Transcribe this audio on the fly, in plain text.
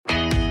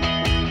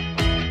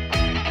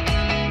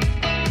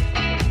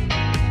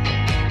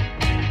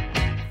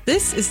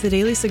This is the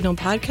Daily Signal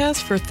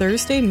podcast for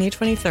Thursday, May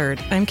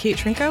 23rd. I'm Kate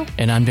Trinko.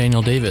 And I'm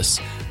Daniel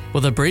Davis.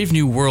 Well, the brave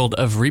new world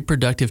of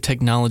reproductive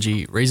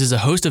technology raises a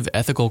host of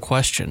ethical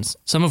questions,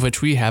 some of which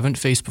we haven't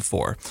faced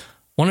before.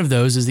 One of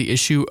those is the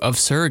issue of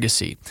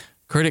surrogacy.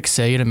 Critics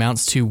say it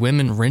amounts to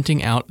women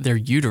renting out their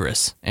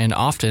uterus, and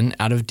often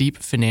out of deep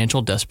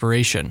financial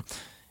desperation.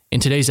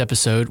 In today's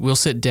episode, we'll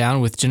sit down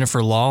with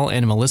Jennifer Law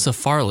and Melissa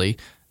Farley.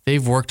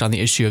 They've worked on the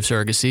issue of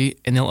surrogacy,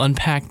 and they'll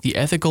unpack the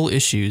ethical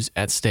issues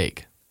at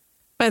stake.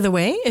 By the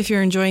way, if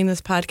you're enjoying this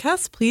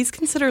podcast, please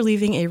consider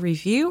leaving a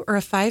review or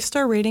a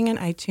 5-star rating on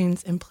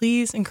iTunes, and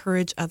please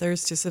encourage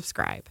others to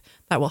subscribe.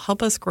 That will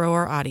help us grow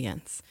our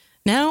audience.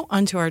 Now,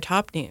 on to our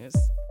top news.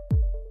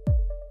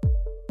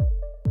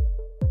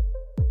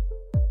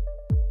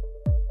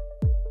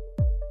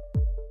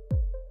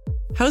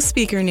 House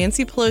Speaker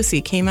Nancy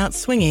Pelosi came out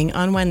swinging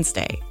on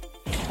Wednesday.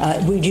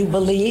 We do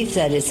believe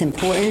that it's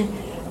important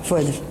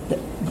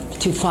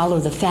to follow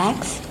the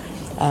facts.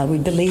 We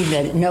believe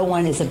that no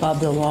one is above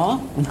the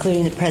law,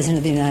 including the President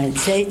of the United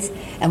States,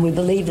 and we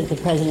believe that the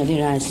President of the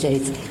United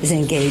States is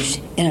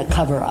engaged in a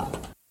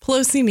cover-up.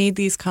 Pelosi made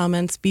these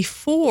comments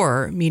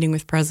before meeting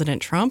with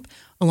President Trump,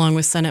 along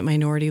with Senate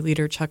Minority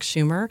Leader Chuck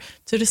Schumer,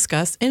 to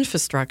discuss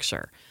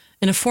infrastructure.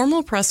 In a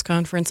formal press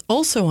conference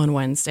also on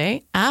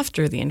Wednesday,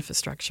 after the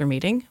infrastructure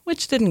meeting,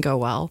 which didn't go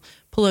well,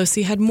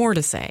 Pelosi had more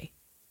to say.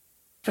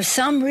 For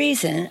some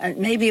reason,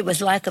 maybe it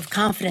was lack of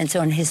confidence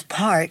on his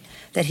part,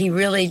 that he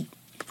really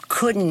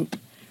couldn't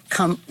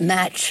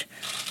match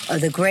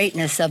the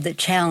greatness of the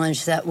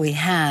challenge that we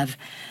have.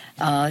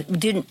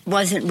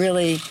 Wasn't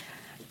really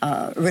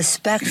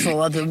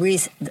respectful of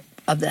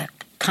the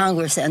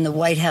Congress and the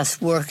White House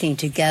working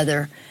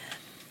together.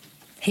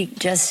 He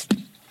just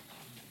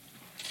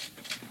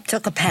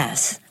took a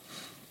pass,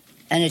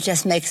 and it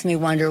just makes me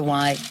wonder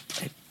why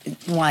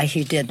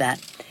he did that.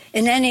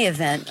 In any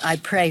event, I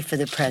pray for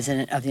the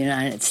President of the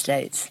United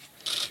States,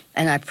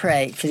 and I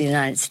pray for the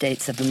United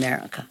States of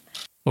America.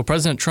 Well,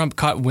 President Trump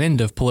caught wind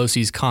of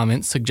Pelosi's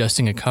comments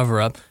suggesting a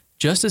cover-up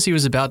just as he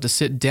was about to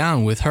sit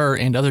down with her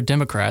and other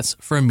Democrats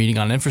for a meeting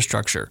on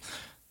infrastructure.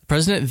 The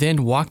president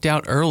then walked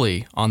out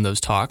early on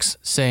those talks,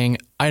 saying,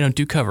 "I don't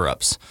do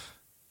cover-ups."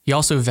 He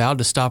also vowed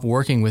to stop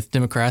working with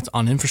Democrats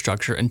on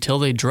infrastructure until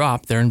they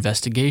drop their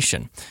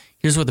investigation.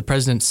 Here's what the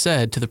president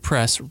said to the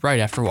press right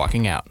after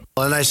walking out.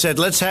 And I said,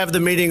 let's have the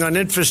meeting on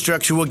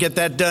infrastructure. We'll get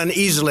that done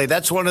easily.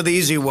 That's one of the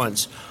easy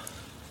ones.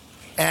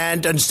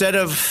 And instead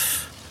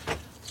of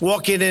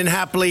walking in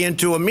happily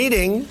into a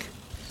meeting,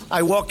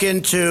 I walk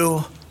in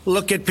to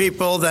look at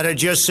people that had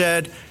just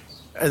said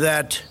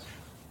that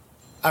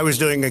I was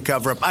doing a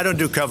cover-up. I don't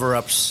do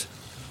cover-ups.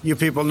 You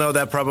people know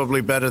that probably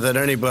better than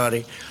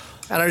anybody.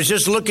 And I was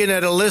just looking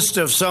at a list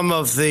of some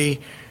of the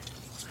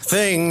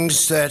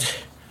things that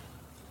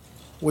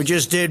we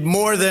just did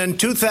more than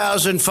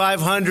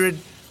 2,500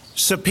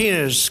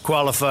 subpoenas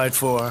qualified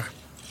for.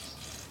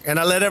 And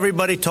I let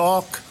everybody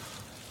talk.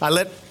 I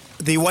let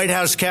the White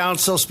House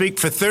counsel speak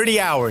for 30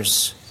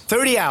 hours.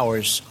 30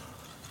 hours.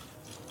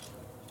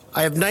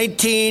 I have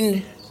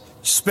 19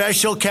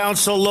 special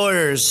counsel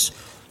lawyers,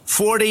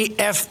 40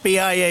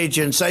 FBI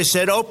agents. I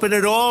said, open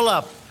it all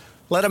up.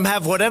 Let them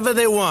have whatever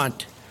they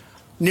want.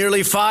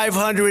 Nearly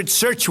 500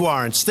 search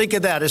warrants. Think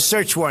of that, a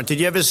search warrant. Did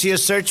you ever see a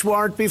search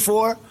warrant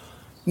before?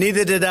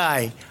 Neither did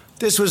I.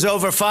 This was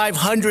over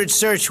 500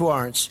 search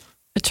warrants.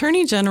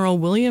 Attorney General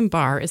William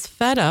Barr is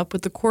fed up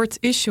with the courts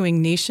issuing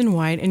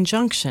nationwide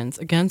injunctions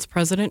against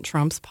President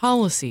Trump's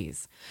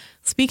policies.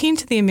 Speaking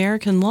to the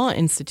American Law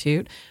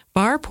Institute,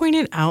 Barr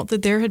pointed out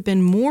that there had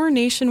been more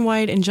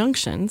nationwide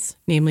injunctions,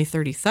 namely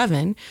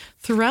 37,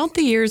 throughout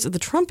the years of the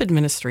Trump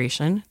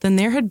administration than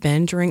there had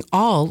been during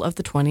all of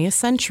the 20th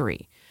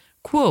century.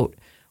 Quote,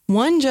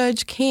 "One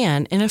judge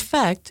can, in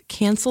effect,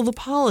 cancel the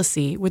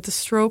policy with the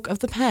stroke of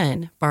the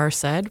pen," Barr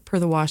said, per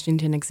the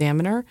Washington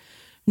Examiner.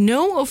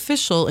 "No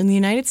official in the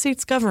United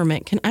States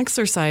government can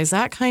exercise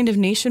that kind of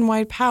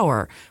nationwide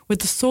power with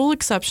the sole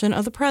exception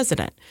of the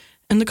president,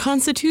 and the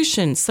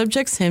Constitution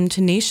subjects him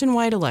to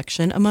nationwide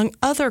election among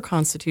other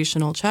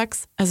constitutional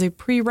checks as a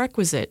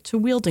prerequisite to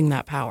wielding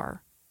that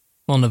power."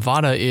 Well,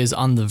 Nevada is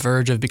on the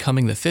verge of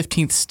becoming the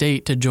 15th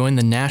state to join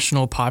the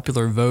National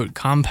Popular Vote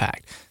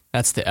Compact.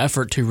 That's the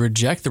effort to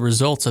reject the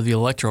results of the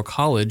Electoral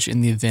College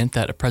in the event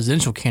that a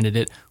presidential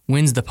candidate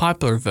wins the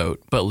popular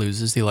vote but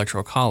loses the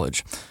Electoral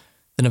College.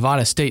 The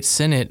Nevada State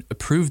Senate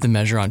approved the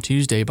measure on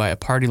Tuesday by a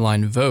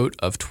party-line vote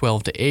of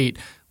 12 to 8,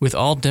 with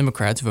all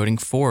Democrats voting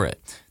for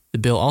it. The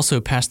bill also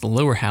passed the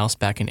lower house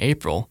back in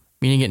April,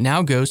 meaning it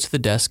now goes to the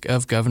desk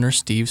of Governor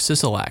Steve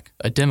Sisolak,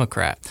 a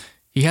Democrat.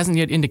 He hasn't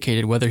yet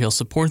indicated whether he'll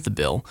support the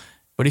bill,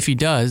 but if he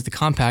does, the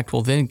compact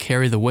will then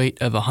carry the weight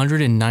of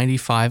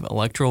 195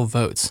 electoral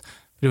votes.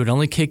 But it would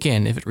only kick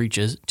in if it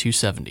reaches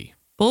 270.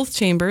 Both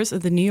chambers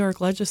of the New York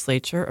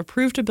legislature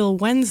approved a bill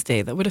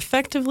Wednesday that would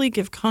effectively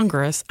give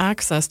Congress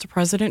access to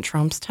President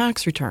Trump's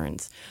tax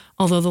returns,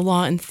 although the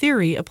law in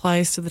theory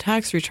applies to the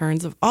tax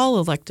returns of all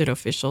elected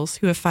officials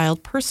who have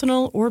filed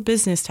personal or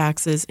business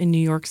taxes in New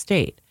York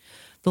State.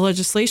 The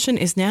legislation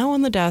is now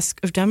on the desk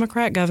of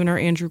Democrat Governor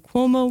Andrew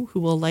Cuomo, who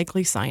will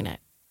likely sign it.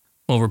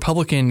 Well,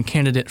 Republican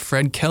candidate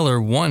Fred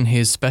Keller won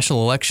his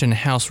special election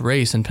House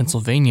race in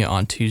Pennsylvania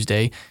on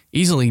Tuesday,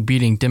 easily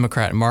beating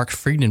Democrat Mark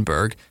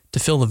Friedenberg to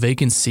fill the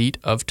vacant seat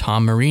of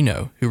Tom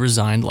Marino, who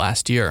resigned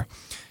last year.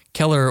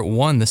 Keller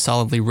won the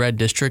solidly red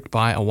district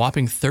by a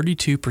whopping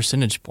 32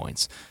 percentage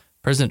points.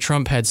 President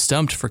Trump had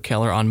stumped for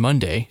Keller on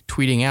Monday,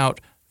 tweeting out,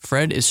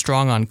 "Fred is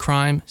strong on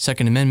crime,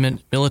 Second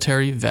Amendment,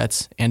 military,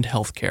 vets, and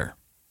health care."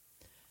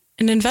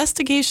 An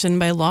investigation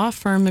by law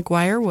firm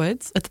McGuire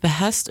Woods at the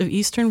behest of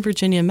Eastern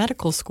Virginia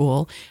Medical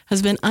School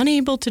has been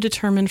unable to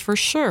determine for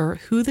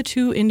sure who the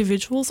two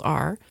individuals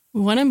are,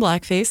 one in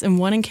blackface and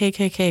one in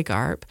KKK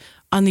garb,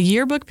 on the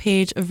yearbook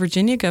page of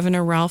Virginia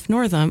Governor Ralph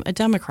Northam, a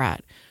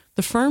Democrat.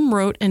 The firm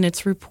wrote in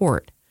its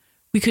report,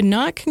 "We could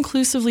not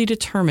conclusively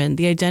determine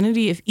the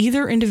identity of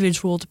either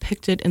individual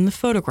depicted in the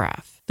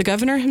photograph. The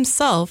governor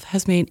himself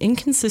has made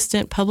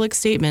inconsistent public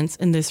statements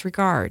in this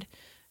regard.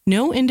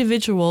 No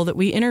individual that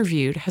we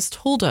interviewed has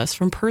told us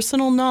from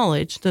personal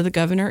knowledge that the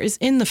governor is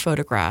in the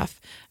photograph,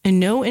 and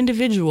no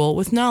individual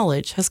with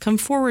knowledge has come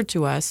forward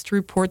to us to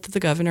report that the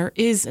governor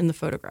is in the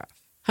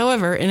photograph."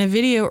 However, in a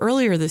video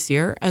earlier this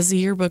year, as the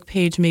yearbook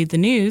page made the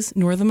news,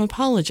 Northam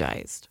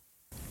apologized.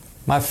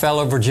 My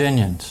fellow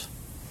Virginians,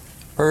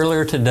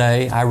 earlier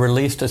today I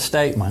released a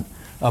statement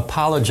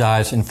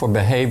apologizing for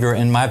behavior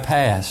in my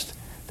past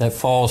that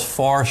falls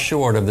far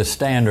short of the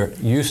standard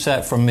you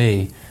set for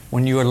me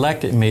when you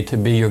elected me to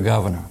be your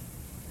governor.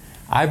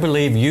 I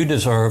believe you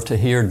deserve to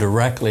hear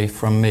directly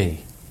from me.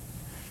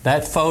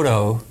 That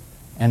photo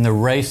and the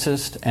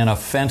racist and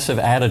offensive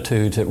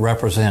attitudes it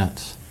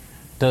represents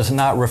does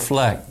not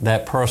reflect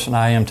that person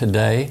I am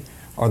today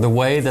or the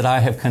way that I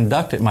have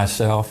conducted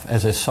myself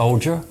as a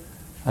soldier,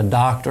 a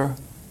doctor,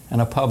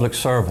 and a public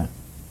servant.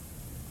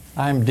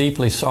 I am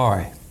deeply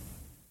sorry.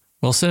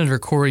 Well, Senator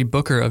Cory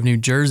Booker of New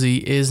Jersey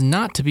is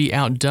not to be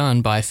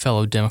outdone by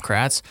fellow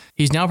Democrats.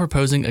 He's now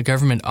proposing a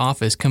government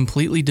office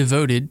completely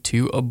devoted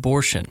to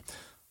abortion.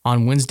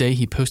 On Wednesday,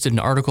 he posted an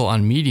article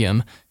on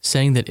Medium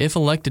saying that if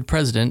elected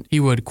president,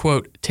 he would,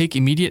 quote, take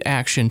immediate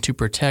action to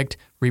protect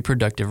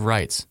reproductive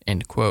rights,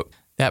 end quote.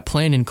 That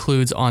plan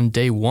includes on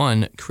day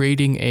one,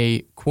 creating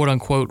a, quote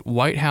unquote,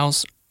 White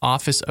House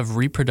Office of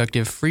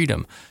Reproductive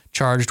Freedom,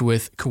 charged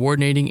with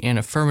coordinating and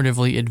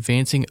affirmatively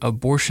advancing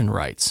abortion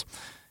rights.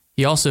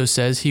 He also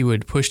says he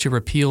would push to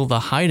repeal the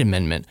Hyde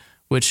Amendment,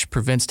 which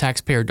prevents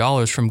taxpayer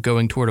dollars from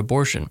going toward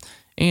abortion,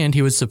 and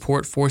he would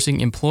support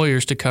forcing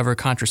employers to cover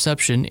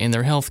contraception in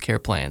their health care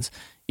plans,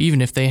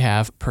 even if they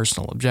have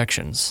personal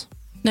objections.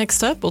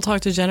 Next up, we'll talk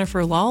to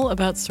Jennifer Lahl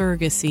about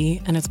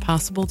surrogacy and its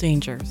possible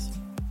dangers.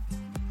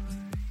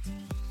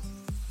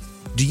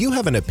 Do you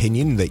have an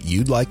opinion that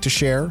you'd like to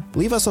share?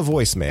 Leave us a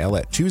voicemail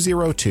at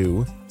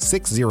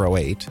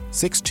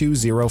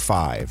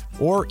 202-608-6205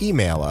 or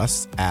email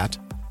us at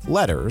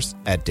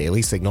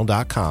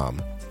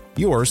letters@dailysignal.com.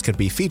 Yours could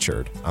be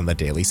featured on the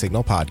Daily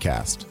Signal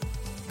podcast.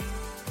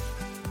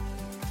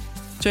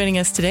 Joining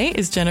us today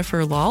is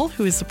Jennifer Lahl,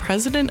 who is the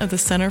president of the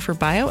Center for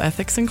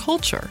Bioethics and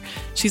Culture.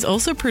 She's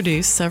also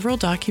produced several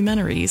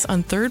documentaries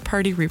on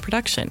third-party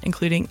reproduction,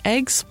 including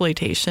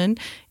egg-sploitation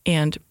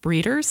and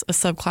breeders, a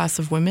subclass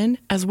of women,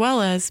 as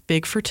well as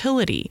big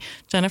fertility.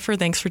 Jennifer,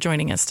 thanks for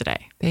joining us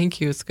today.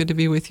 Thank you. It's good to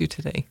be with you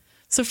today.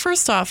 So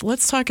first off,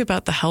 let's talk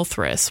about the health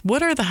risks.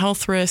 What are the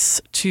health risks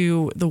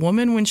to the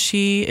woman when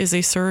she is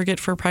a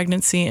surrogate for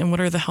pregnancy, and what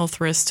are the health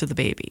risks to the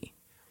baby?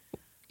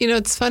 You know,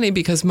 it's funny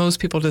because most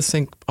people just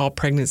think all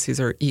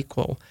pregnancies are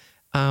equal,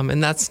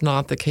 and that's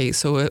not the case.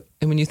 So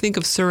and when you think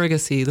of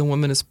surrogacy, the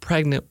woman is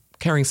pregnant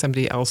carrying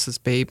somebody else's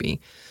baby.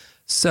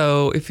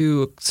 So if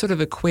you sort of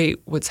equate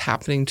what's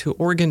happening to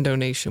organ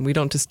donation, we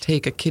don't just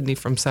take a kidney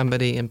from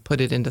somebody and put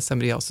it into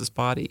somebody else's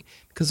body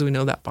because we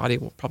know that body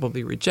will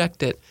probably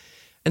reject it.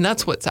 And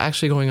that's what's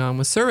actually going on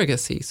with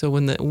surrogacy. So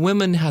when the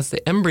woman has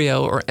the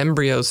embryo or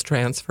embryos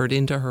transferred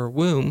into her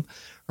womb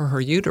or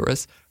her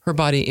uterus, her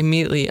body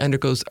immediately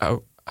undergoes a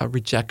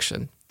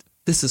rejection.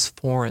 This is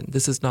foreign.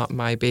 This is not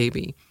my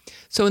baby.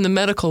 So in the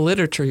medical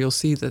literature, you'll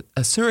see that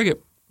a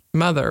surrogate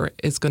mother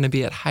is going to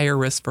be at higher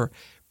risk for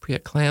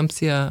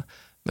preeclampsia,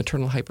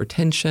 maternal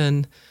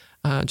hypertension,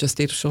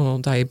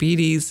 gestational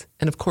diabetes.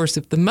 And of course,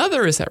 if the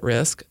mother is at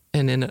risk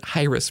and in a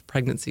high-risk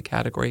pregnancy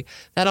category,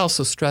 that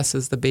also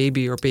stresses the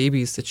baby or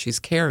babies that she's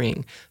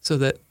carrying so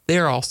that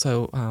they're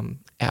also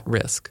at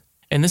risk.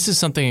 And this is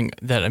something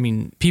that, I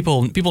mean,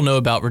 people know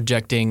about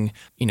rejecting,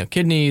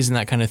 kidneys and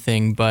that kind of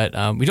thing, but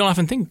we don't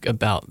often think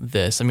about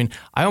this. I mean,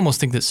 I almost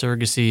think that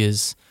surrogacy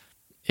is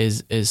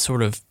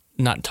sort of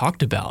not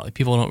talked about. Like,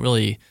 people don't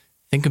really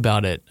think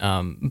about it,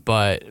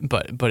 but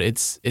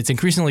it's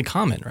increasingly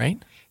common, right?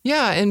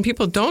 Yeah, and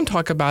people don't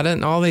talk about it,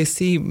 and all they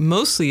see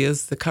mostly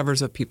is the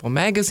covers of People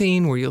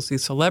magazine, where you'll see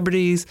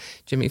celebrities,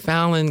 Jimmy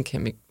Fallon,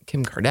 Kim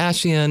Kim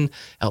Kardashian,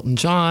 Elton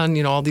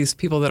John, all these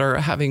people that are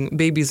having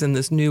babies in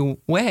this new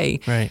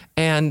way. Right.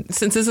 And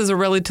since this is a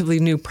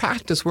relatively new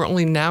practice, we're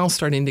only now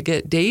starting to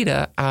get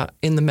data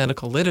in the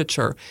medical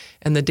literature.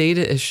 And the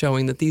data is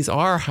showing that these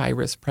are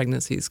high-risk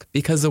pregnancies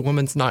because the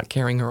woman's not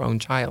carrying her own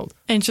child.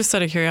 And just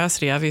out of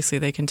curiosity, obviously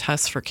they can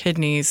test for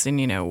kidneys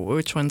and,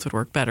 which ones would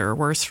work better or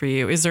worse for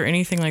you. Is there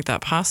anything like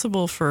that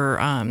possible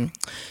for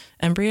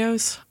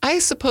embryos? I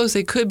suppose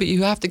they could, but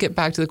you have to get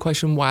back to the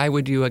question, why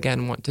would you,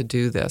 again, want to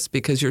do this?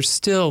 Because you're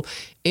still,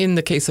 in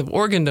the case of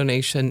organ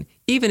donation,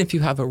 even if you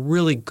have a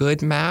really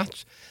good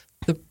match,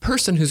 the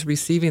person who's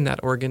receiving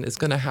that organ is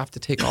going to have to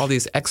take all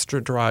these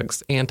extra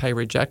drugs,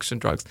 anti-rejection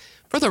drugs,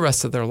 for the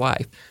rest of their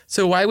life.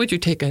 So why would you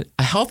take a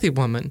healthy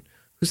woman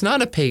who's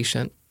not a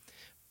patient,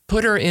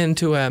 put her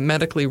into a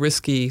medically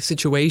risky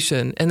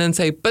situation, and then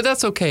say, but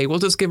that's okay, we'll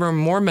just give her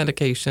more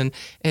medication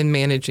and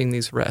managing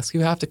these risks?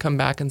 You have to come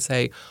back and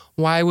say,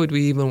 why would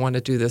we even want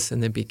to do this in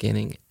the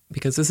beginning?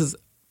 Because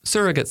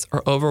surrogates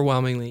are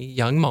overwhelmingly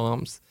young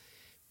moms,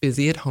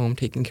 busy at home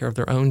taking care of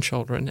their own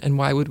children, and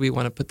why would we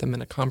want to put them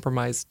in a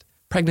compromised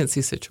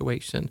pregnancy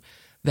situation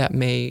that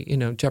may,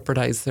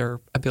 jeopardize their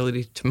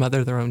ability to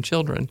mother their own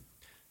children?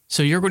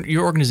 So your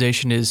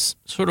organization is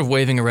sort of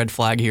waving a red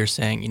flag here,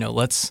 saying,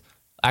 let's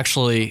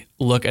actually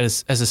look at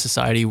as a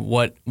society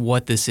what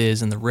this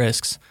is and the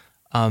risks.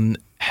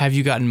 Have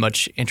you gotten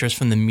much interest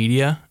from the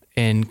media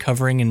in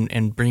covering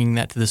and bringing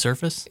that to the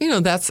surface?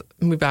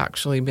 We've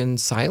actually been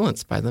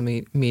silenced by the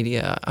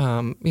media.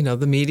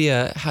 The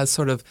media has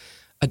sort of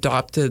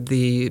adopted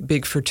the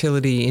big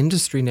fertility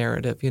industry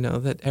narrative,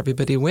 that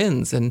everybody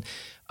wins. And,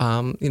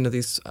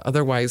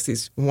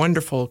 these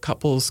wonderful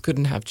couples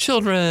couldn't have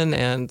children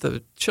and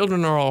the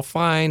children are all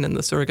fine and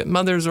the surrogate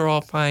mothers are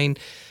all fine.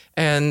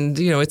 And,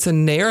 it's a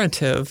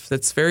narrative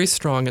that's very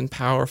strong and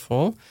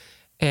powerful.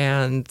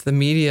 And the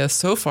media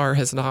so far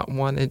has not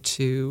wanted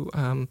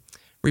to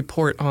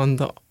report on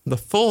the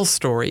full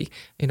story.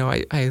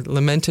 I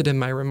lamented in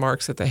my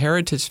remarks at the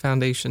Heritage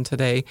Foundation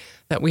today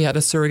that we had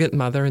a surrogate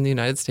mother in the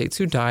United States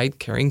who died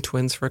carrying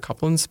twins for a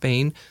couple in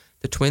Spain.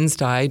 The twins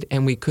died,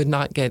 and we could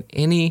not get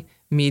any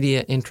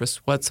media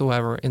interest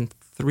whatsoever in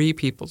 3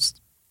 people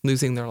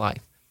losing their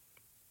life.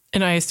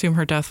 And I assume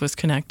her death was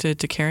connected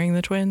to carrying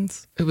the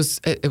twins? It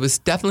was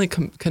definitely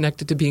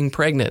connected to being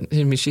pregnant.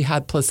 I mean, she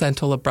had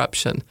placental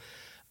abruption.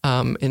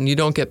 And you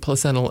don't get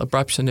placental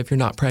abruption if you're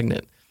not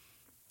pregnant.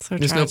 So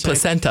there's tragic. no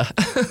placenta.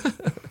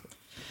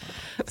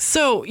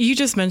 So you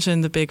just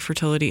mentioned the big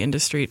fertility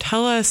industry.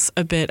 Tell us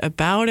a bit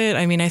about it.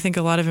 I mean, I think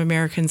a lot of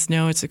Americans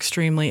know it's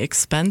extremely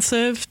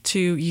expensive to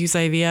use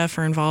IVF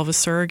or involve a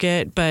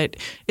surrogate, but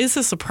is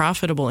this a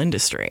profitable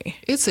industry?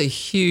 It's a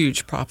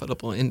huge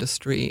profitable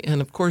industry.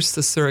 And of course,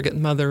 the surrogate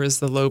mother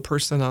is the low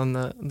person on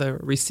the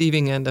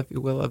receiving end, if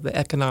you will, of the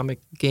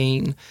economic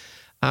gain.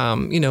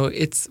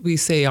 We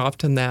say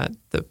often that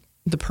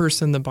the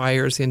person, the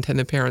buyers, the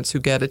intended parents who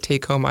get a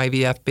take-home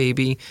IVF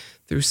baby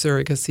through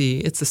surrogacy,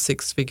 it's a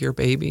 6-figure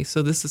baby.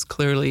 So this is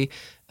clearly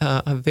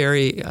a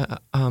very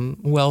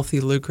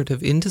wealthy,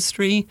 lucrative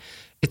industry.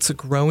 It's a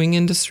growing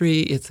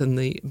industry. It's in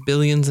the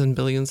billions and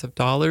billions of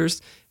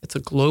dollars. It's a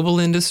global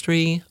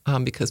industry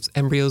because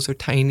embryos are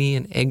tiny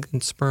and egg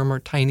and sperm are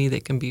tiny. They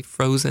can be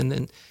frozen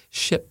and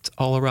shipped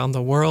all around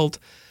the world.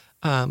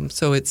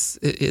 So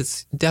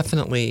it's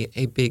definitely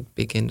a big,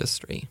 big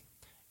industry.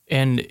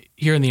 And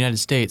here in the United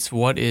States,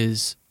 what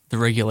is the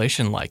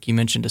regulation like? You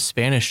mentioned a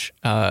Spanish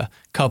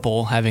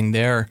couple having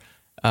their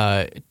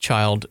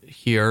child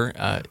here.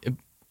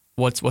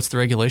 What's the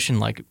regulation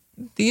like?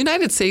 The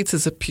United States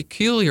is a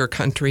peculiar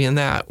country in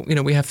that,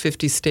 we have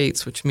 50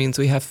 states, which means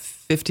we have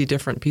 50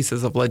 different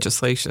pieces of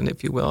legislation,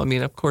 if you will. I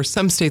mean, of course,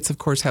 some states,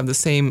 have the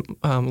same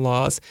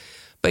laws.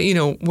 But,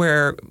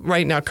 where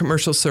right now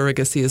commercial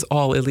surrogacy is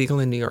all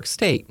illegal in New York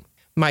State.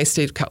 My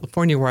state of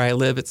California, where I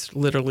live, it's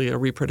literally a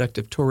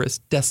reproductive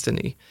tourist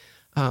destination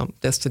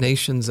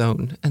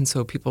zone. And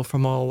so people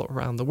from all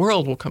around the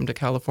world will come to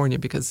California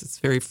because it's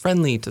very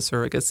friendly to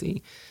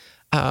surrogacy.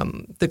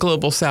 The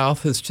Global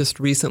South has just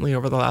recently,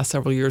 over the last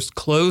several years,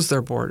 closed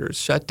their borders,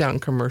 shut down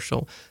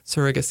commercial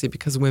surrogacy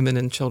because women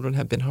and children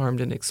have been harmed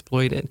and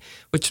exploited,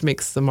 which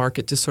makes the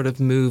market to sort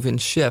of move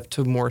and shift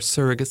to more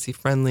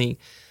surrogacy-friendly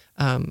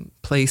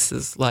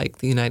places like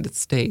the United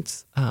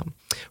States.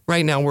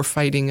 Right now, we're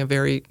fighting a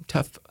very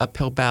tough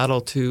uphill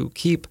battle to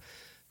keep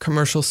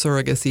commercial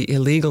surrogacy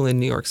illegal in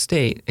New York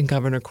State, and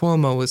Governor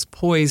Cuomo is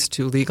poised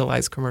to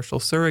legalize commercial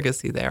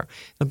surrogacy there.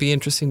 It'll be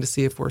interesting to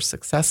see if we're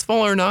successful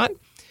or not,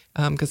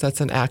 because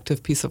that's an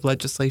active piece of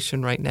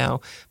legislation right now.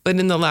 But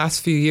in the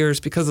last few years,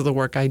 because of the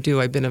work I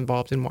do, I've been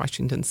involved in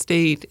Washington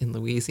State, in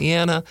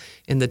Louisiana,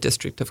 in the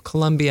District of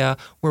Columbia,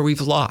 where we've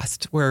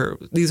lost, where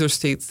these are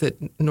states that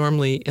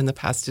normally in the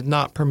past did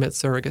not permit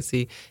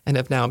surrogacy and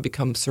have now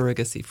become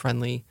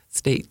surrogacy-friendly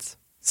states.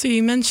 So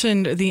you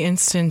mentioned the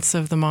instance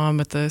of the mom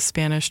with the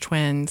Spanish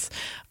twins,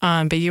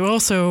 but you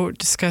also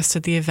discussed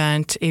at the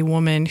event a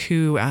woman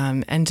who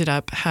ended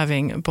up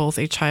having both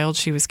a child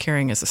she was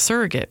carrying as a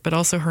surrogate, but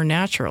also her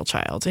natural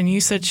child. And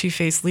you said she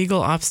faced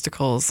legal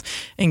obstacles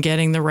in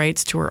getting the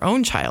rights to her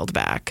own child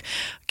back.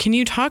 Can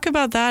you talk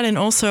about that? And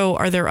also,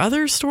 are there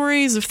other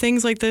stories of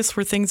things like this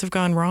where things have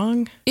gone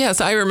wrong?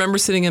 Yes, I remember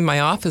sitting in my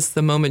office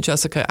the moment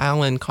Jessica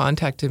Allen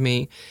contacted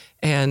me.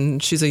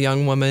 And she's a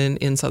young woman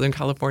in Southern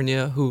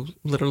California who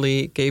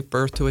literally gave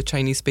birth to a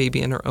Chinese baby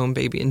and her own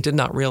baby and did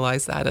not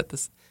realize that at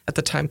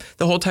the time.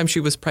 The whole time she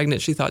was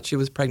pregnant, she thought she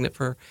was pregnant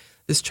for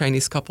this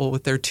Chinese couple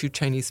with their 2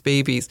 Chinese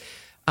babies.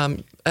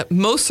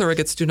 Most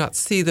surrogates do not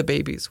see the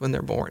babies when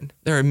they're born.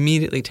 They're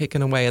immediately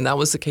taken away, and that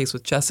was the case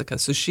with Jessica.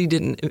 So she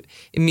didn't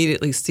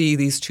immediately see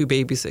these 2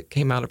 babies that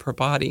came out of her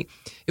body.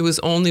 It was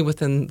only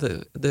within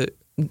the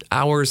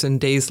hours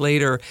and days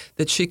later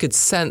that she could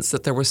sense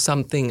that there was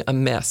something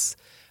amiss.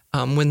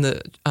 When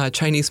the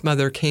Chinese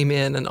mother came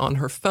in and on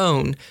her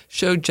phone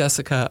showed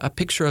Jessica a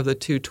picture of the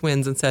 2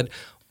 twins and said,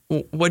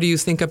 "What do you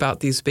think about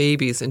these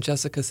babies?" And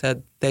Jessica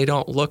said, "They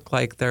don't look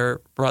like their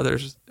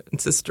brothers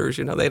and sisters.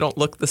 They don't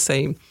look the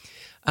same."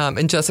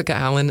 And Jessica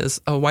Allen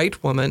is a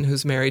white woman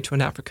who's married to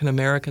an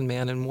African-American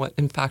man. And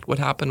what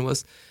happened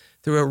was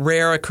through a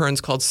rare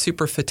occurrence called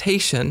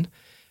superfetation,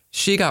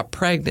 she got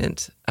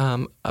pregnant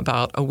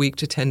about a week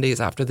to 10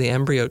 days after the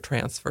embryo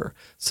transfer.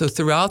 So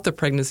throughout the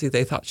pregnancy,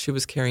 they thought she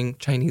was carrying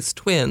Chinese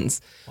twins,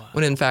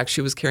 when in fact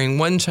she was carrying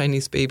 1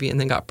 Chinese baby and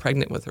then got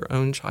pregnant with her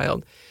own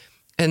child.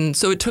 And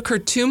so it took her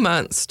 2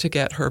 months to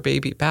get her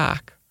baby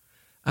back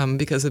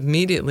because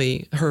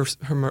immediately her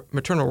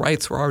maternal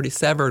rights were already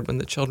severed when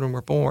the children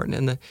were born.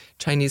 And the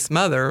Chinese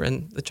mother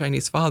and the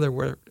Chinese father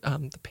were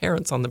the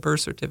parents on the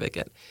birth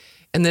certificate.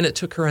 And then it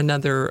took her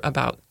another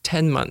about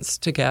 10 months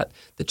to get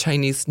the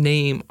Chinese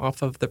name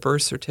off of the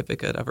birth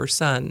certificate of her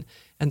son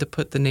and to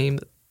put the name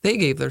that they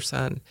gave their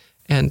son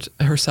and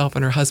herself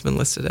and her husband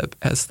listed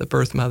as the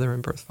birth mother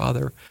and birth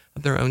father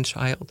of their own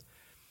child.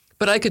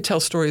 But I could tell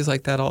stories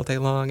like that all day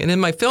long. And in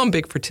my film,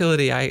 Big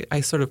Fertility,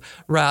 I sort of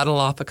rattle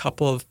off a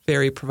couple of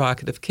very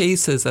provocative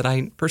cases that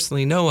I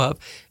personally know of,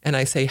 and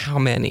I say, how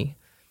many?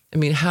 I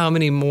mean, how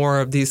many more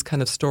of these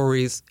kind of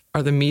stories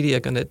are the media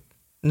going to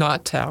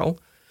not tell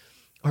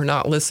or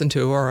not listen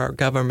to, or our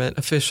government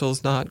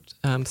officials not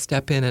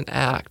step in and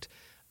act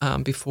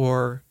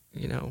before,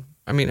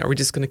 are we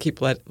just going to keep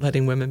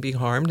letting women be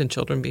harmed and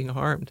children being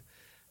harmed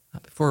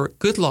before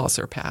good laws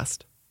are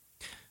passed?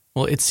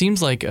 Well, it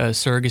seems like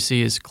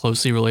surrogacy is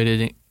closely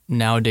related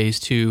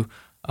nowadays to,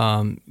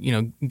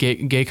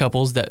 gay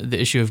couples, the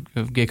issue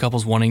of gay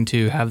couples wanting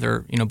to have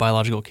their,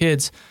 biological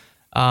kids.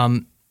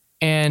 And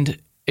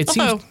it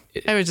seems...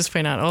 I would just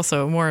point out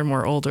also more and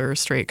more older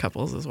straight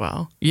couples as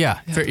well. Yeah.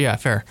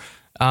 Fair.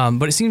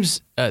 But it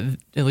seems, at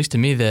least to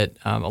me, that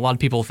a lot of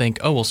people think,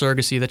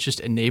 surrogacy, that's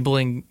just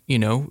enabling,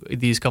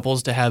 these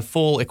couples to have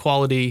full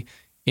equality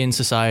in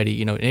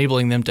society,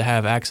 enabling them to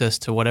have access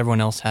to what everyone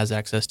else has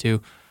access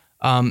to.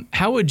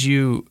 How would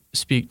you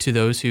speak to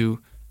those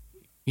who,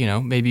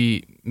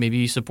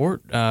 maybe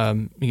support,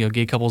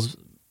 gay couples,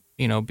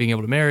 being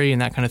able to marry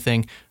and that kind of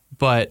thing,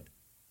 but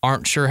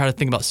aren't sure how to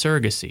think about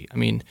surrogacy? I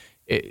mean,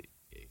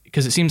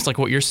 because it seems like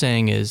what you're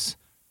saying is,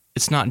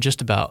 it's not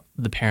just about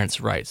the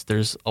parents' rights.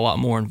 There's a lot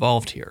more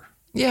involved here.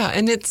 Yeah,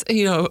 and it's,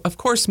 of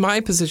course, my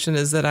position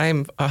is that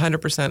I'm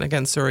 100%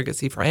 against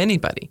surrogacy for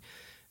anybody.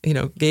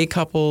 Gay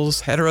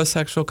couples,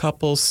 heterosexual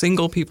couples,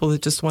 single people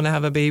that just want to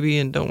have a baby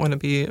and don't want to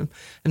be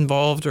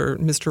involved, or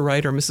Mr.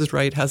 Right or Mrs.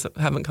 Right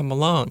haven't come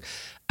along.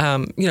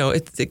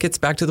 It gets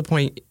back to the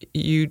point,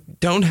 you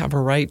don't have a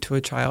right to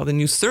a child,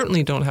 and you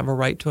certainly don't have a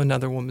right to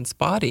another woman's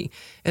body.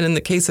 And in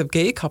the case of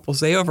gay couples,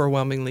 they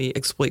overwhelmingly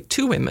exploit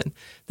 2 women.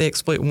 They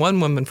exploit 1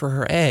 woman for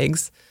her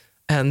eggs,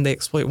 and they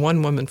exploit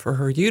 1 woman for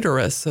her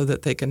uterus so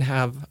that they can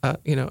have,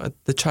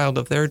 the child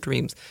of their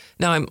dreams.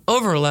 Now, I'm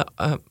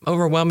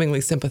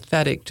overwhelmingly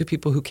sympathetic to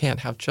people who can't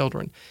have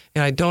children,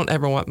 and I don't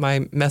ever want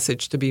my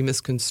message to be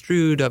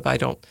misconstrued of I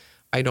don't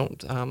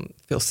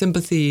feel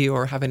sympathy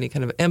or have any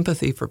kind of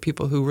empathy for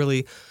people who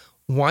really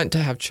want to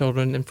have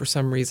children, and for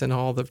some reason,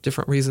 all the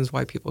different reasons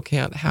why people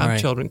can't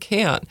have children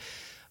can't.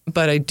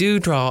 But I do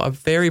draw a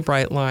very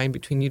bright line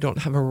between you don't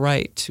have a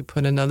right to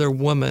put another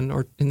woman,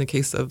 or in the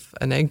case of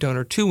an egg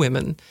donor, 2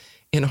 women,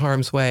 in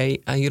harm's way.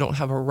 You don't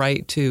have a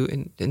right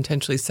to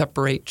intentionally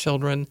separate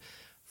children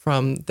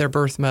from their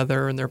birth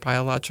mother and their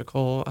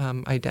biological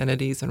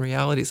identities and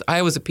realities.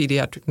 I was a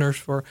pediatric nurse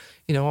for,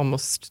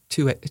 almost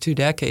two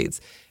decades.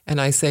 And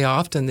I say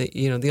often that,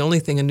 the only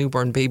thing a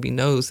newborn baby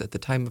knows at the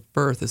time of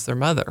birth is their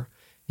mother.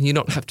 And you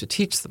don't have to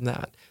teach them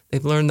that.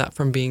 They've learned that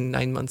from being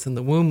 9 months in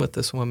the womb with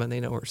this woman. They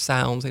know her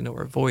sounds, they know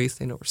her voice,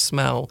 they know her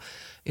smell,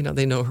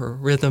 they know her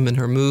rhythm and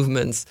her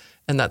movements.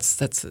 And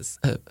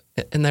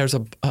and there's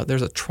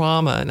a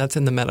trauma, and that's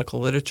in the medical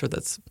literature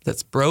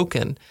that's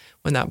broken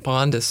when that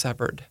bond is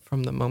severed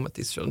from the moment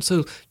these children.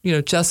 So,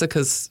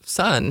 Jessica's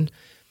son,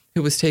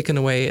 who was taken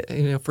away,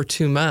 for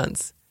 2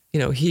 months,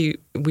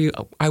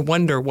 I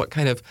wonder what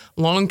kind of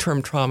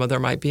long-term trauma there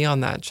might be on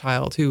that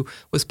child who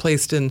was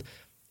placed in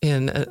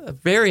a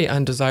very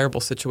undesirable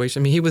situation.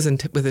 I mean, he was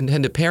with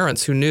intended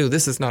parents who knew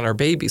this is not our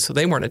baby, so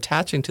they weren't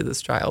attaching to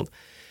this child.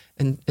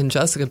 And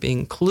Jessica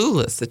being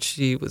clueless that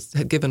she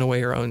had given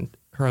away her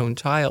own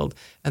child,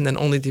 and then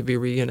only to be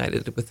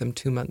reunited with him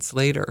 2 months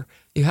later.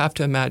 You have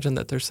to imagine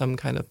that there's some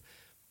kind of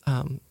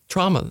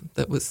trauma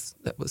that was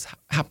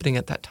happening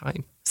at that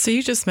time. So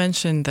you just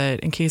mentioned that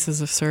in cases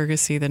of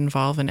surrogacy that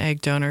involve an egg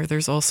donor,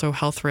 there's also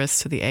health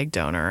risks to the egg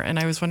donor. And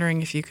I was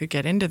wondering if you could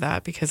get into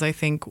that, because I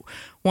think,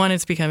 one,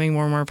 it's becoming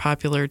more and more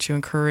popular to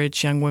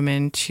encourage young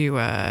women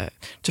to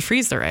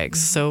freeze their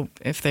eggs. So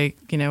if they,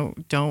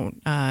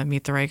 don't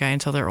meet the right guy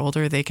until they're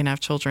older, they can have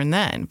children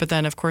then. But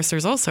then, of course,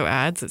 there's also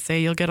ads that say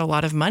you'll get a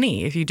lot of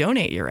money if you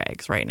donate your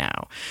eggs right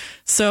now.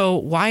 So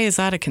why is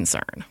that a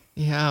concern?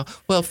 Yeah.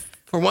 Well,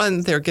 for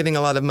one, they're getting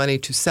a lot of money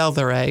to sell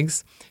their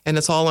eggs, and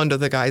it's all under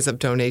the guise of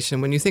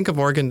donation. When you think of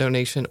organ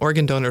donation,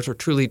 organ donors are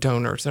truly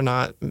donors. They're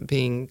not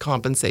being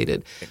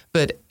compensated.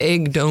 But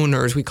egg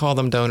donors, we call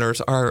them donors,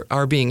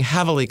 are being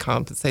heavily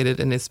compensated,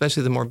 and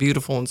especially the more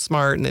beautiful and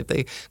smart, and if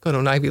they go to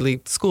an Ivy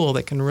League school,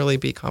 they can really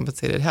be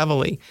compensated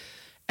heavily.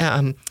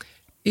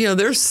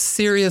 There's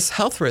serious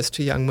health risks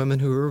to young women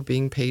who are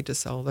being paid to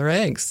sell their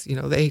eggs.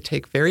 They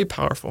take very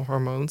powerful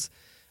hormones,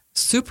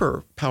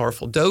 super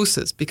powerful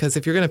doses, because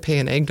if you're going to pay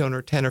an egg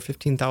donor $10,000 or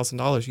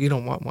 $15,000, you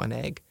don't want one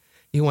egg.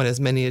 You want as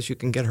many as you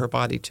can get her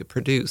body to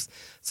produce.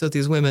 So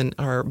these women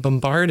are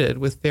bombarded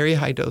with very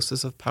high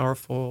doses of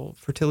powerful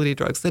fertility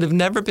drugs that have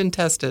never been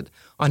tested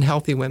on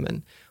healthy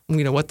women.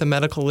 What the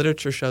medical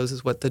literature shows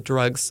is what the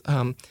drugs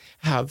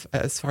have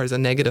as far as a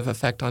negative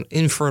effect on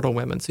infertile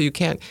women. So you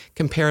can't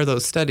compare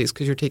those studies,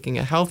 because you're taking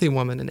a healthy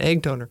woman, an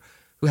egg donor,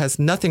 who has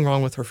nothing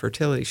wrong with her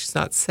fertility. She's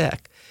not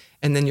sick.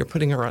 And then you're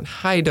putting her on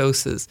high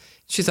doses.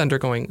 She's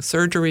undergoing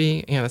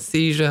surgery,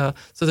 anesthesia.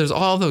 So there's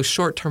all those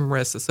short-term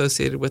risks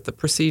associated with the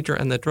procedure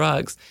and the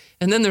drugs.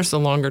 And then there's the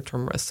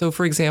longer-term risks. So,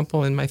 for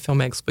example, in my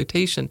film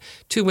Exploitation,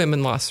 2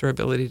 women lost their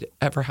ability to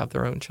ever have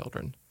their own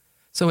children.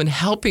 So in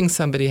helping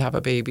somebody have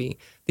a baby,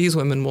 these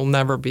women will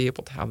never be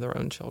able to have their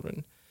own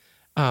children.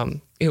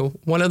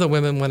 One of the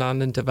women went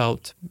on and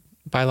developed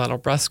bilateral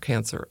breast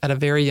cancer at a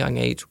very young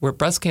age, where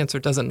breast cancer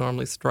doesn't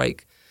normally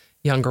strike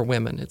younger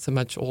women. It's a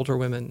much older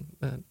women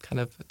kind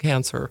of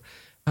cancer.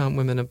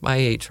 Women of my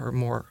age are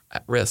more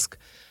at risk.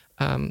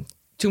 2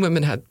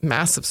 women had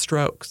massive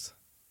strokes.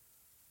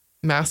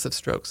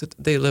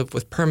 They live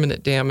with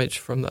permanent damage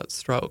from that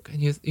stroke.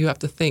 And you have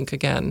to think,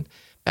 again,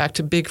 back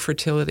to big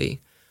fertility.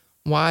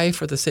 Why,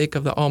 for the sake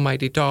of the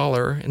almighty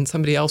dollar and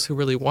somebody else who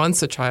really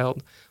wants a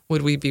child,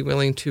 would we be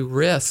willing to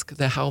risk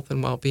the health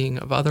and well-being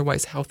of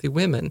otherwise healthy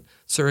women,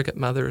 surrogate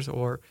mothers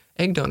or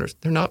egg donors?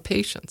 They're not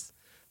patients.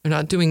 They're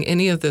not doing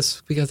any of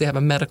this because they have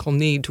a medical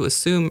need to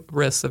assume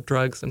risks of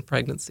drugs and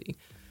pregnancy.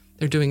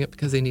 They're doing it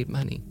because they need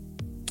money.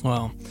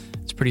 Wow,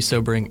 it's pretty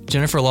sobering.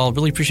 Jennifer Lahl,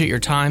 really appreciate your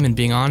time and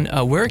being on.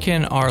 Where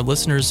can our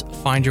listeners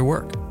find your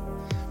work?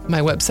 My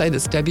website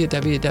is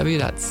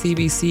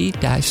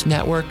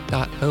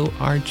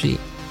www.cbc-network.org.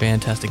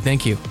 Fantastic.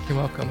 Thank you. You're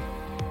welcome.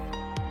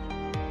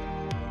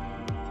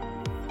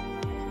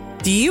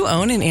 Do you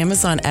own an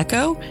Amazon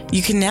Echo?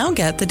 You can now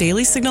get the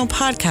Daily Signal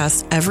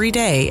podcast every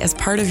day as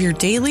part of your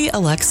daily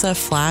Alexa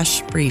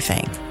flash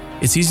briefing.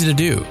 It's easy to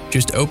do.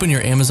 Just open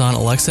your Amazon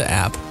Alexa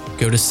app,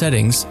 go to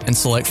Settings, and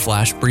select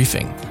Flash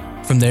Briefing.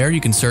 From there,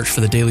 you can search for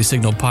the Daily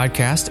Signal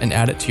podcast and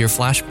add it to your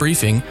flash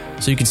briefing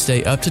so you can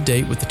stay up to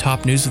date with the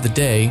top news of the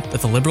day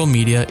that the liberal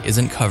media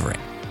isn't covering.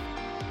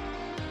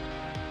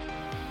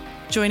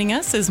 Joining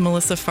us is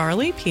Melissa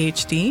Farley,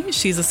 PhD.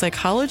 She's a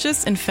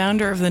psychologist and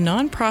founder of the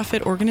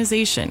nonprofit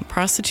organization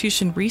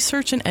Prostitution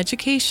Research and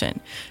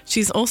Education.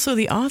 She's also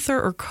the author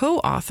or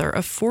co-author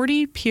of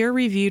 40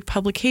 peer-reviewed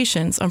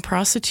publications on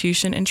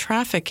prostitution and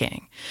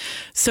trafficking.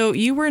 So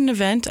you were at an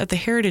event at the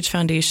Heritage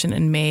Foundation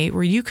in May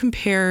where you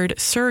compared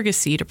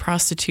surrogacy to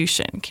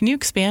prostitution. Can you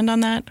expand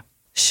on that?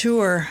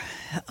 Sure.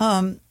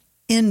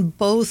 In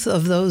both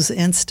of those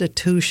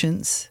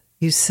institutions,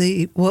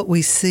 what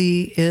we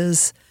see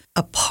is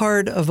a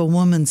part of a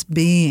woman's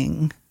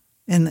being.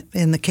 In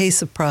the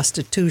case of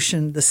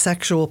prostitution, the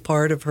sexual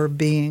part of her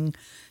being.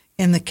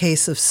 In the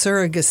case of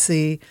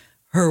surrogacy,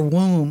 her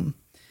womb.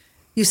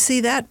 You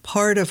see that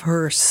part of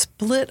her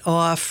split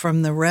off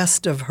from the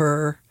rest of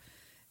her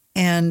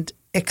and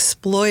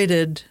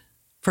exploited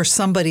for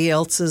somebody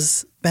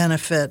else's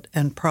benefit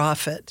and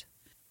profit.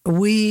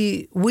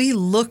 We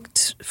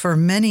looked for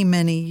many,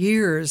 many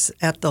years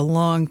at the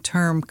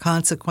long-term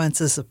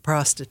consequences of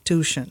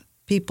prostitution.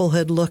 People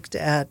had looked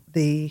at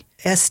the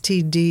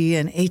STD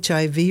and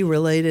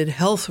HIV-related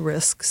health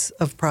risks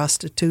of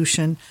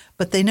prostitution,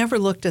 but they never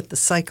looked at the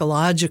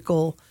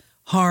psychological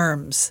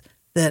harms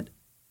that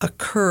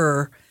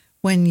occur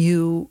when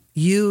you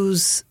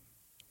use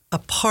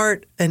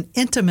an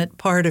intimate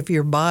part of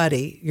your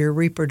body, your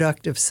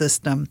reproductive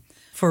system,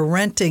 for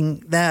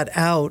renting that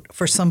out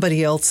for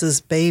somebody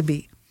else's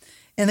baby.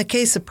 In the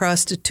case of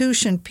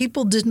prostitution,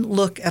 people didn't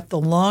look at the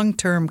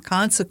long-term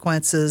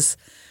consequences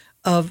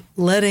of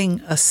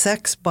letting a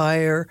sex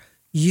buyer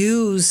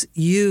use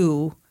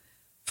you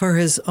for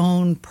his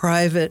own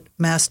private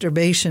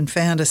masturbation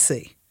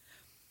fantasy,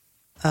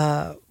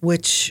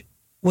 which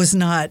was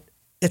not,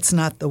 it's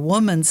not the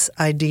woman's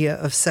idea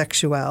of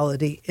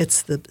sexuality,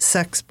 it's the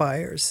sex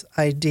buyer's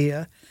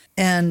idea.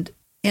 And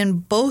in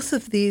both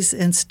of these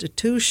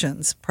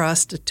institutions,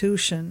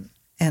 prostitution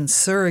and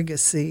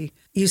surrogacy,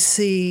 you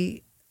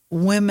see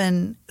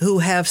women who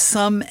have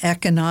some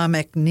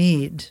economic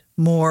need,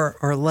 more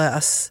or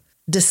less,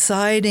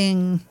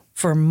 deciding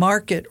for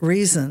market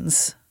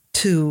reasons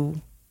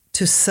to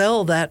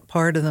sell that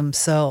part of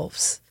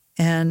themselves.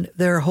 And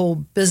there are whole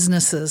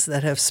businesses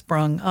that have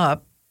sprung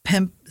up,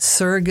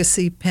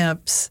 surrogacy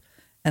pimps,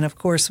 and of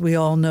course we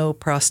all know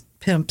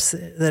pimps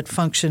that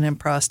function in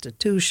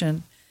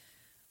prostitution.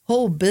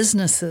 Whole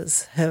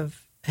businesses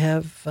have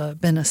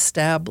been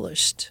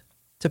established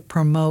to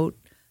promote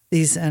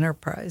these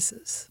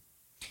enterprises.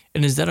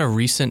 And is that a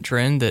recent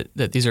trend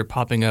that these are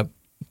popping up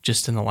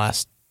just in the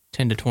last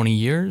 10 to 20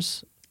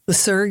 years? The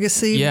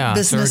surrogacy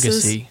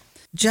businesses? Surrogacy.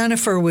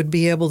 Jennifer would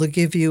be able to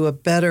give you a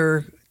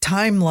better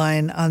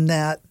timeline on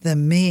that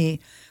than me.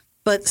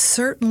 But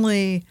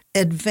certainly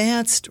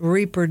advanced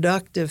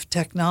reproductive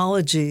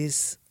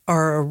technologies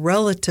are a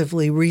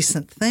relatively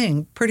recent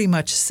thing, pretty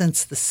much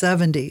since the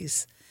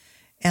 70s.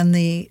 And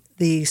the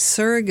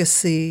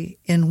surrogacy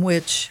in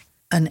which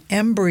an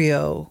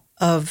embryo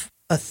of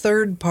a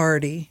third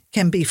party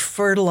can be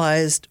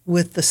fertilized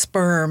with the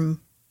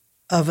sperm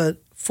of a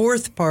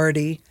fourth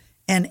party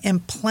and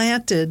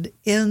implanted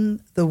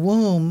in the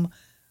womb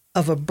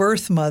of a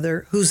birth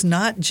mother who's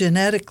not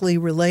genetically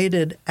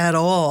related at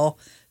all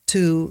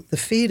to the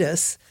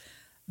fetus,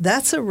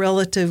 that's a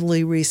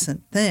relatively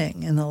recent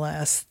thing in the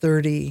last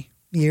 30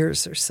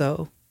 years or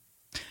so.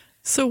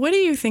 So what do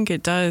you think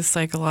it does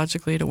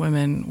psychologically to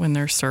women when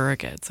they're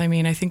surrogates? I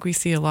mean, I think we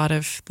see a lot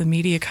of the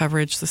media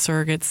coverage. The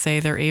surrogates say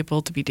they're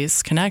able to be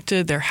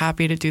disconnected. They're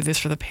happy to do this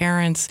for the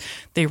parents.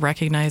 They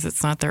recognize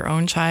it's not their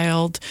own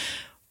child.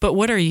 But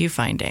what are you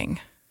finding?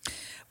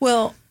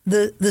 Well,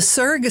 the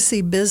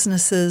surrogacy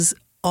businesses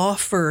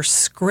offer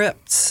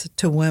scripts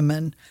to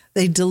women.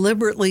 They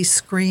deliberately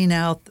screen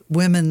out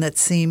women that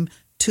seem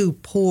too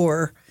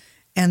poor,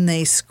 and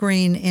they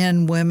screen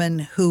in women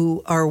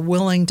who are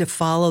willing to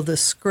follow the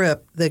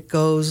script that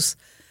goes,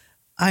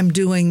 I'm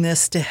doing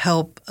this to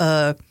help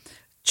a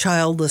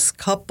childless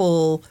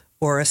couple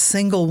or a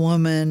single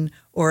woman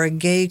or a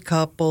gay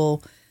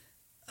couple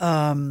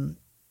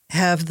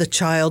have the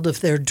child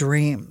of their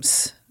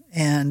dreams.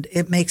 And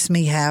it makes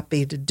me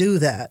happy to do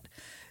that.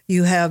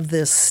 You have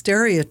this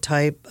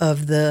stereotype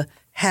of the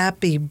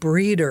happy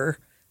breeder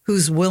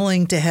who's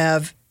willing to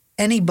have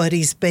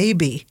anybody's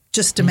baby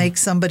just to make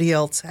somebody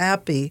else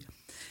happy,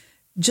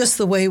 just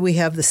the way we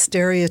have the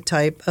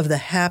stereotype of the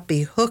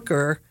happy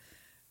hooker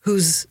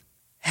who's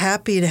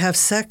happy to have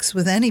sex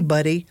with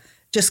anybody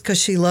just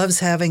because she loves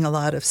having a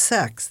lot of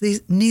sex.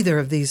 Neither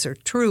of these are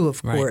true,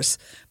 of course,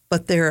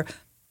 but they're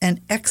an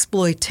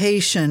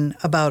exploitation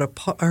about a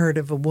part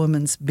of a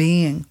woman's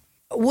being.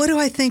 What do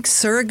I think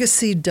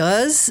surrogacy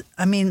does?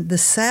 I mean, the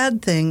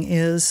sad thing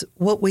is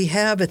what we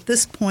have at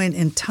this point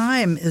in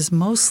time is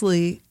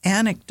mostly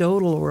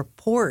anecdotal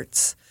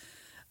reports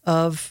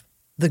of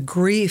the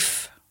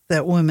grief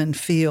that women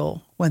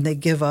feel when they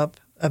give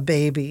up a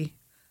baby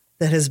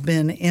that has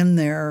been in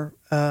their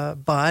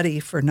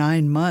body for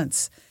 9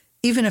 months.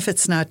 Even if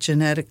it's not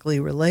genetically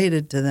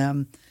related to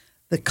them,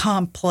 the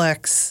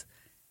complex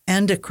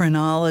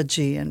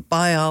endocrinology and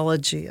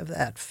biology of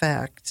that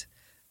fact,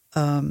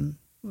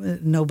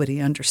 nobody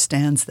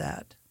understands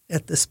that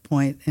at this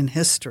point in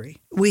history.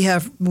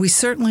 We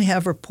certainly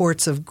have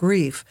reports of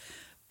grief,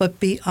 but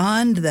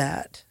beyond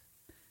that,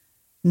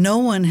 no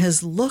one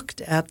has looked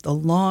at the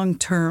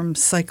long-term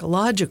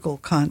psychological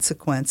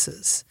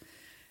consequences.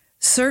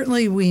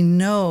 Certainly we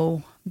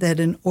know that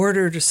in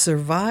order to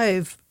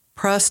survive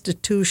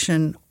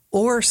prostitution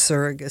or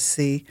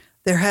surrogacy,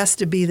 there has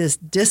to be this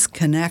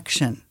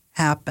disconnection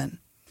happen.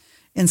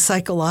 In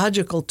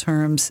psychological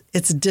terms,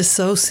 it's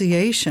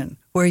dissociation,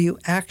 where you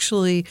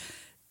actually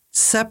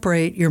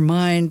separate your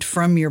mind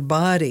from your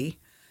body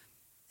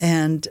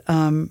and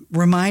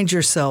remind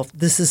yourself,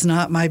 this is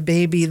not my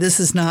baby, this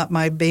is not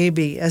my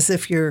baby, as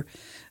if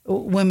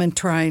women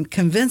try and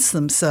convince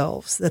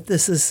themselves that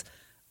this is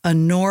a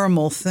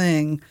normal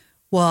thing,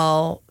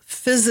 while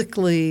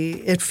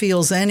physically it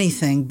feels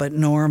anything but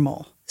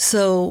normal.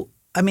 So,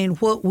 I mean,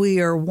 what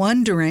we are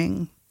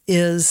wondering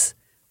is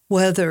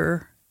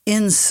whether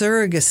in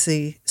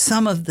surrogacy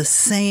some of the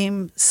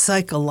same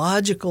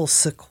psychological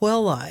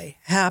sequelae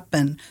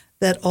happen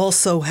that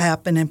also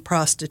happen in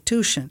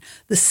prostitution.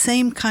 The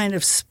same kind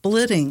of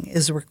splitting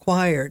is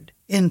required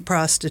in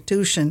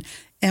prostitution,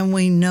 and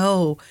we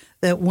know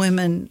that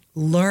women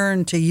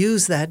learn to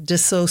use that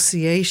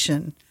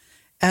dissociation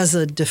as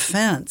a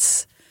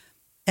defense,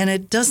 and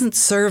it doesn't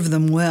serve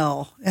them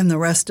well in the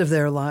rest of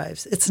their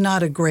lives. It's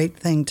not a great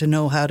thing to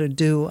know how to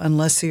do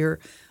unless you're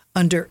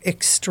under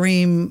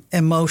extreme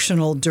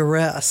emotional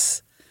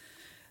duress.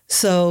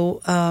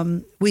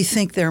 So we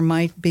think there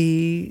might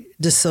be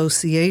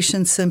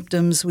dissociation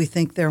symptoms. We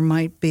think there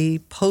might be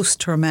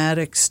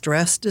post-traumatic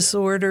stress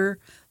disorder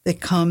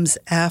that comes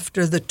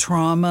after the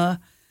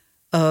trauma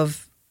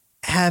of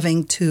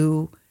having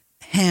to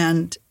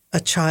hand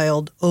a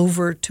child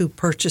over to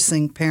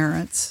purchasing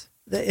parents.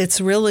 It's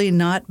really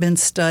not been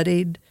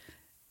studied,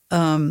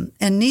 and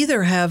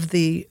neither have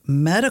the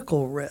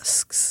medical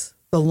risks,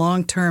 the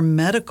long-term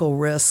medical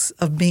risks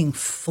of being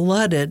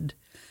flooded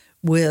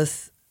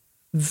with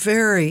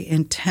very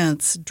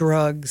intense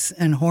drugs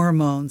and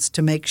hormones to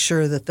make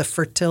sure that the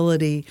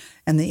fertility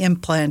and the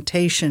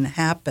implantation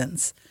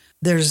happens.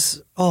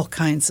 There's all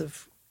kinds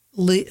of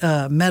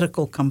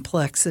medical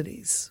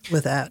complexities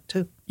with that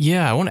too.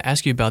 Yeah, I want to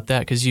ask you about that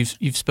because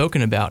you've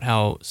spoken about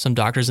how some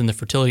doctors in the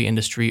fertility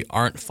industry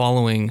aren't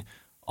following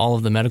all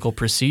of the medical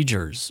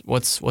procedures.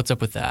 What's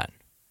up with that?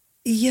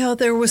 Yeah,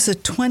 there was a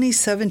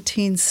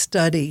 2017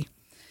 study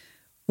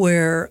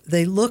where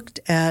they looked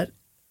at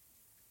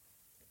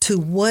to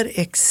what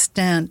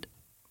extent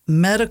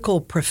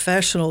medical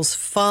professionals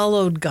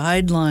followed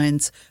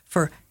guidelines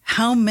for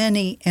how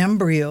many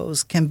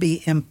embryos can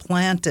be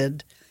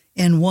implanted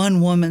in one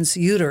woman's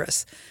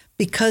uterus.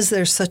 Because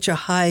there's such a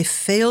high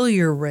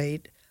failure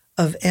rate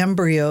of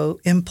embryo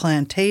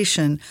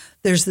implantation,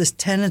 there's this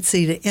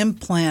tendency to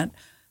implant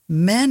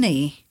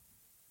many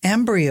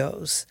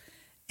embryos,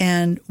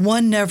 and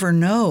one never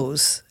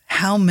knows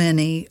how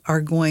many are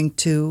going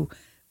to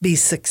be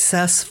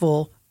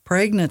successful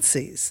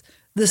pregnancies.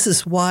 This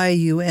is why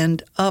you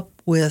end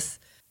up with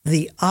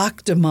the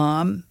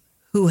octomom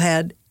who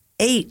had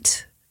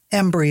 8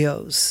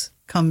 embryos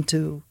come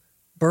to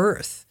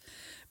birth.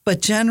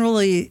 But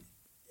generally,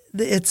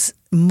 it's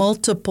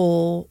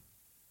multiple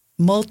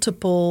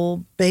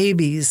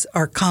babies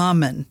are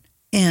common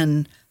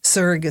in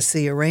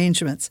surrogacy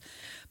arrangements.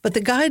 But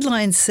the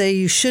guidelines say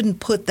you shouldn't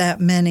put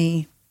that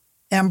many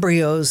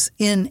embryos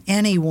in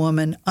any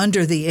woman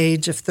under the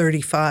age of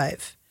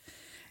 35.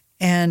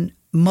 And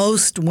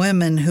most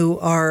women who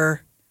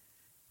are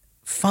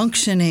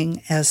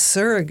functioning as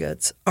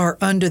surrogates are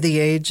under the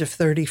age of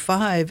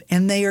 35,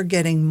 and they are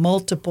getting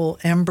multiple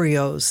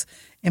embryos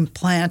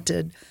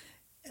implanted.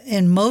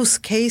 In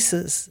most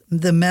cases,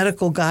 the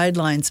medical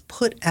guidelines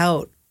put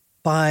out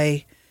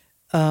by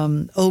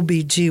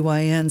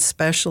OBGYN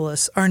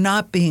specialists are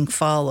not being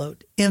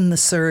followed in the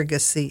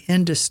surrogacy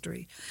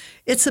industry.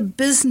 It's a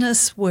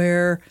business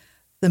where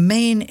the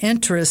main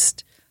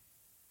interest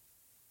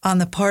on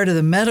the part of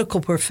the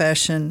medical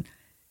profession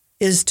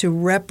is to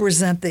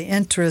represent the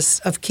interests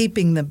of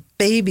keeping the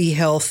baby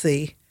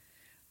healthy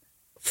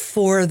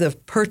for the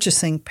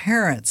purchasing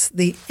parents.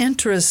 The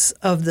interests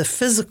of the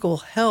physical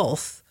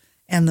health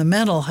and the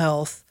mental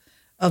health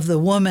of the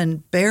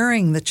woman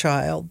bearing the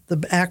child,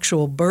 the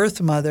actual birth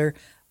mother,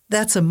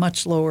 that's a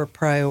much lower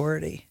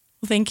priority.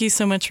 Thank you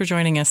so much for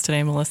joining us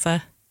today,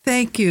 Melissa.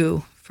 Thank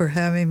you for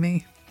having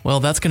me. Well,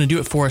 that's going to do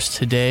it for us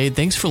today.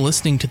 Thanks for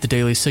listening to the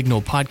Daily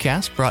Signal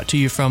podcast, brought to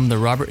you from the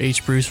Robert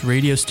H. Bruce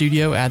Radio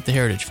Studio at the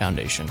Heritage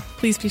Foundation.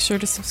 Please be sure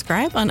to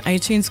subscribe on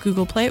iTunes,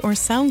 Google Play, or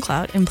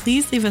SoundCloud, and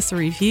please leave us a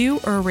review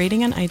or a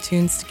rating on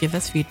iTunes to give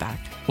us feedback.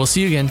 We'll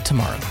see you again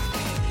tomorrow.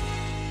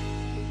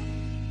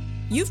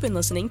 You've been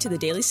listening to the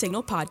Daily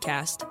Signal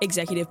podcast,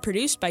 executive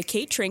produced by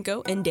Kate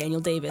Trinko and Daniel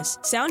Davis.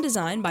 Sound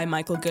design by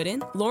Michael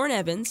Gooden, Lauren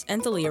Evans,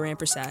 and Thalia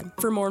Rampersad.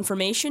 For more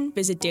information,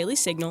 visit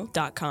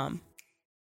dailysignal.com.